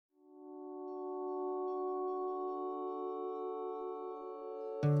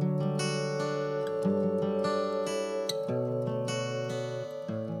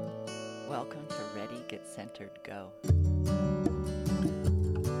go.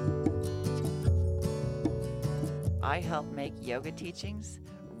 I help make yoga teachings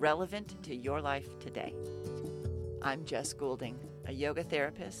relevant to your life today. I'm Jess Goulding, a yoga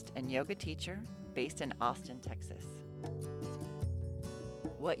therapist and yoga teacher based in Austin, Texas.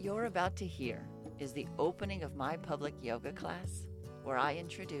 What you're about to hear is the opening of my public yoga class, where I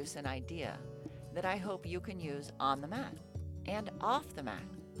introduce an idea that I hope you can use on the mat and off the mat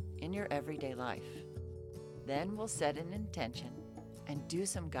in your everyday life. Then we'll set an intention and do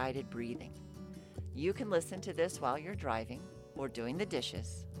some guided breathing. You can listen to this while you're driving or doing the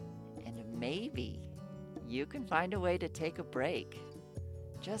dishes, and maybe you can find a way to take a break.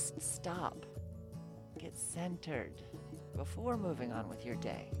 Just stop, get centered before moving on with your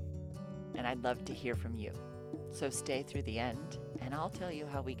day. And I'd love to hear from you. So stay through the end, and I'll tell you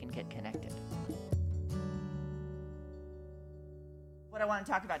how we can get connected. What I want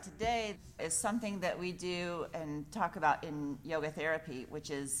to talk about today is something that we do and talk about in yoga therapy, which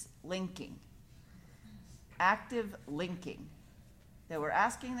is linking. Active linking. That we're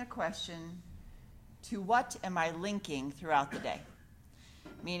asking the question, to what am I linking throughout the day?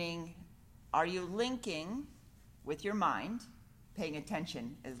 Meaning, are you linking with your mind? Paying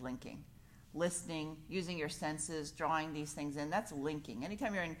attention is linking. Listening, using your senses, drawing these things in, that's linking.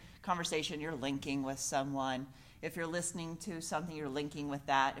 Anytime you're in conversation, you're linking with someone. If you're listening to something, you're linking with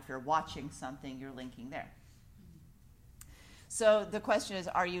that. If you're watching something, you're linking there. So the question is,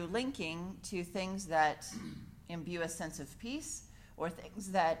 are you linking to things that imbue a sense of peace or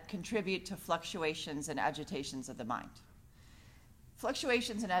things that contribute to fluctuations and agitations of the mind?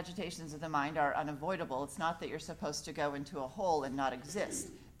 Fluctuations and agitations of the mind are unavoidable. It's not that you're supposed to go into a hole and not exist,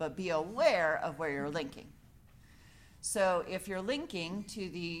 but be aware of where you're linking. So if you're linking to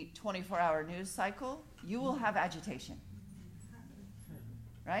the 24-hour news cycle, you will have agitation,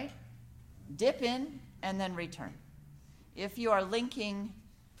 right? Dip in and then return. If you are linking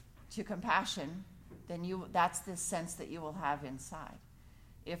to compassion, then that's the sense that you will have inside.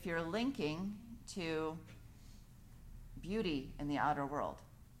 If you're linking to beauty in the outer world,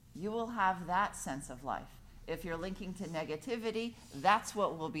 you will have that sense of life. If you're linking to negativity, that's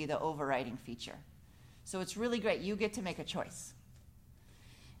what will be the overriding feature. So it's really great. You get to make a choice.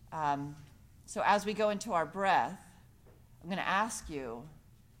 So as we go into our breath, I'm going to ask you,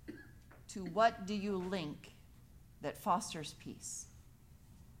 to what do you link that fosters peace?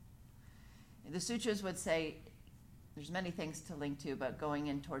 The sutras would say there's many things to link to, but going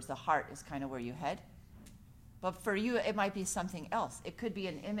in towards the heart is kind of where you head. But for you, it might be something else. It could be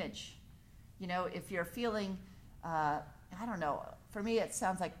an image. You know, if you're feeling, I don't know, for me it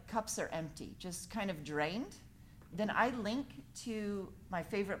sounds like cups are empty, just kind of drained, then I link to my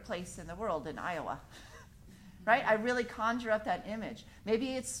favorite place in the world in Iowa, right? I really conjure up that image.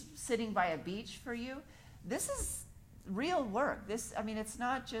 Maybe it's sitting by a beach for you. This is real work. It's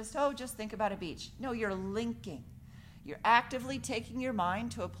not just, just think about a beach. No, you're linking. You're actively taking your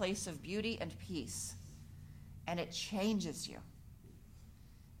mind to a place of beauty and peace, and it changes you.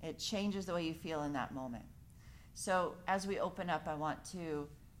 It changes the way you feel in that moment. So as we open up, I want to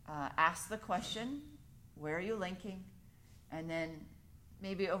ask the question, where are you linking? And then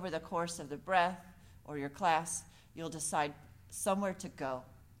maybe over the course of the breath or your class, you'll decide somewhere to go,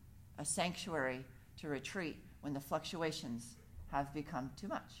 a sanctuary to retreat when the fluctuations have become too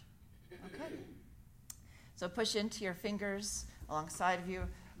much. Okay? So push into your fingers alongside of you,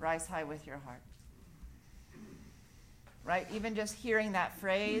 rise high with your heart. Right? Even just hearing that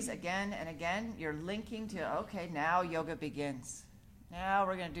phrase again and again, you're linking to, okay, now yoga begins. Now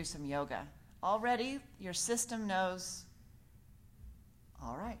we're going to do some yoga. Already, your system knows,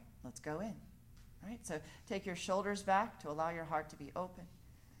 all right, let's go in. Right? So take your shoulders back to allow your heart to be open.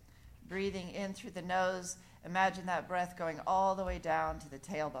 Breathing in through the nose, imagine that breath going all the way down to the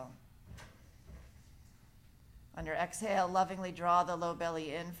tailbone. On your exhale, lovingly draw the low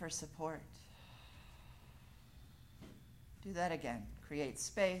belly in for support. Do that again. Create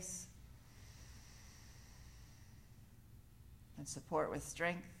space and support with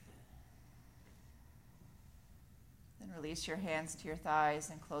strength. Then release your hands to your thighs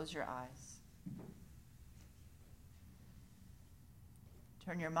and close your eyes.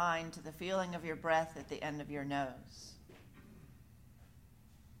 Turn your mind to the feeling of your breath at the end of your nose,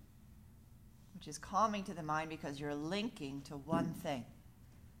 which is calming to the mind because you're linking to one thing,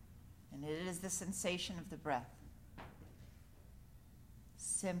 and it is the sensation of the breath.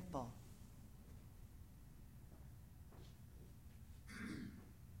 Simple.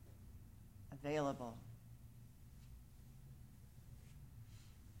 Available.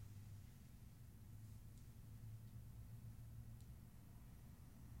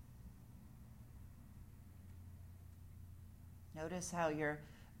 Notice how your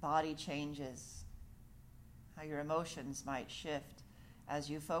body changes, how your emotions might shift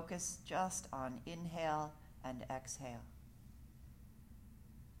as you focus just on inhale and exhale.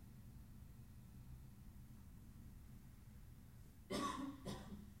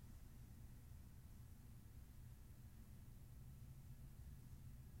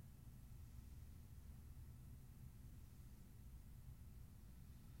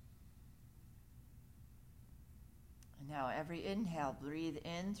 Now, every inhale, breathe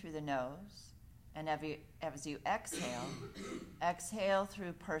in through the nose, and as you exhale, exhale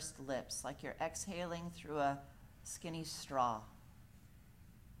through pursed lips, like you're exhaling through a skinny straw.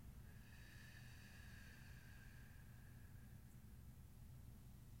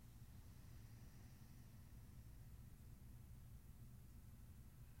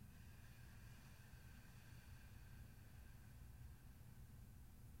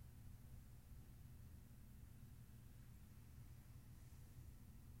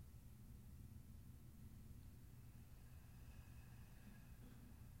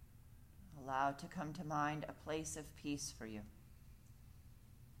 Allow to come to mind a place of peace for you.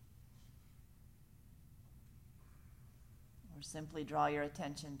 Or simply draw your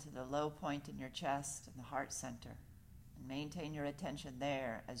attention to the low point in your chest and the heart center, and maintain your attention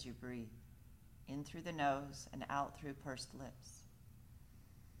there as you breathe, in through the nose and out through pursed lips.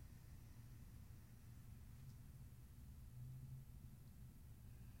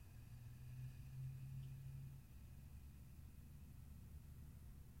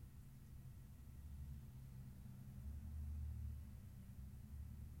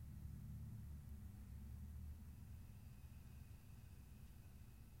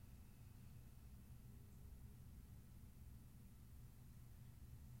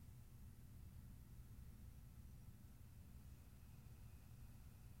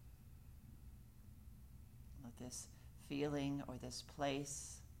 Let this feeling or this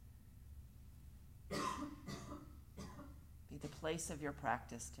place be the place of your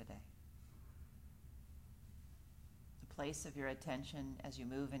practice today. The place of your attention as you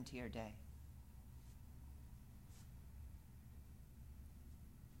move into your day.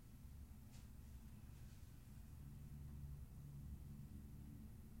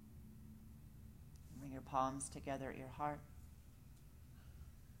 Bring your palms together at your heart.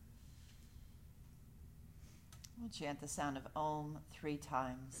 We'll chant the sound of Om 3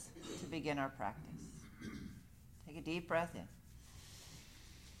 times to begin our practice. Take a deep breath in.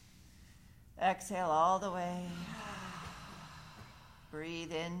 Exhale all the way.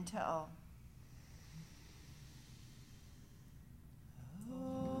 Breathe into Om.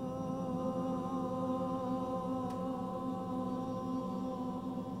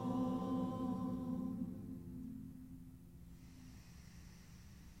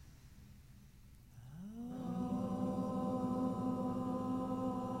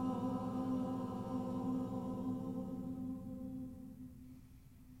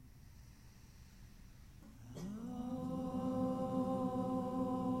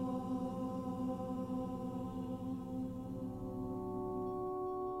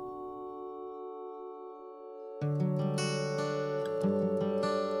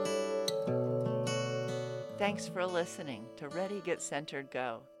 Thanks for listening to Ready, Get Centered,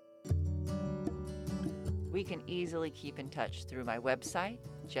 Go. We can easily keep in touch through my website,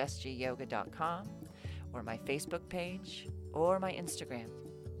 jessgyoga.com, or my Facebook page, or my Instagram.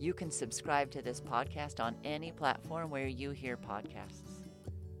 You can subscribe to this podcast on any platform where you hear podcasts.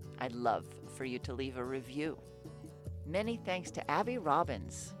 I'd love for you to leave a review. Many thanks to Abby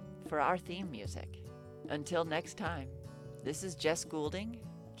Robbins for our theme music. Until next time, this is Jess Goulding,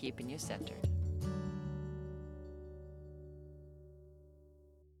 keeping you centered.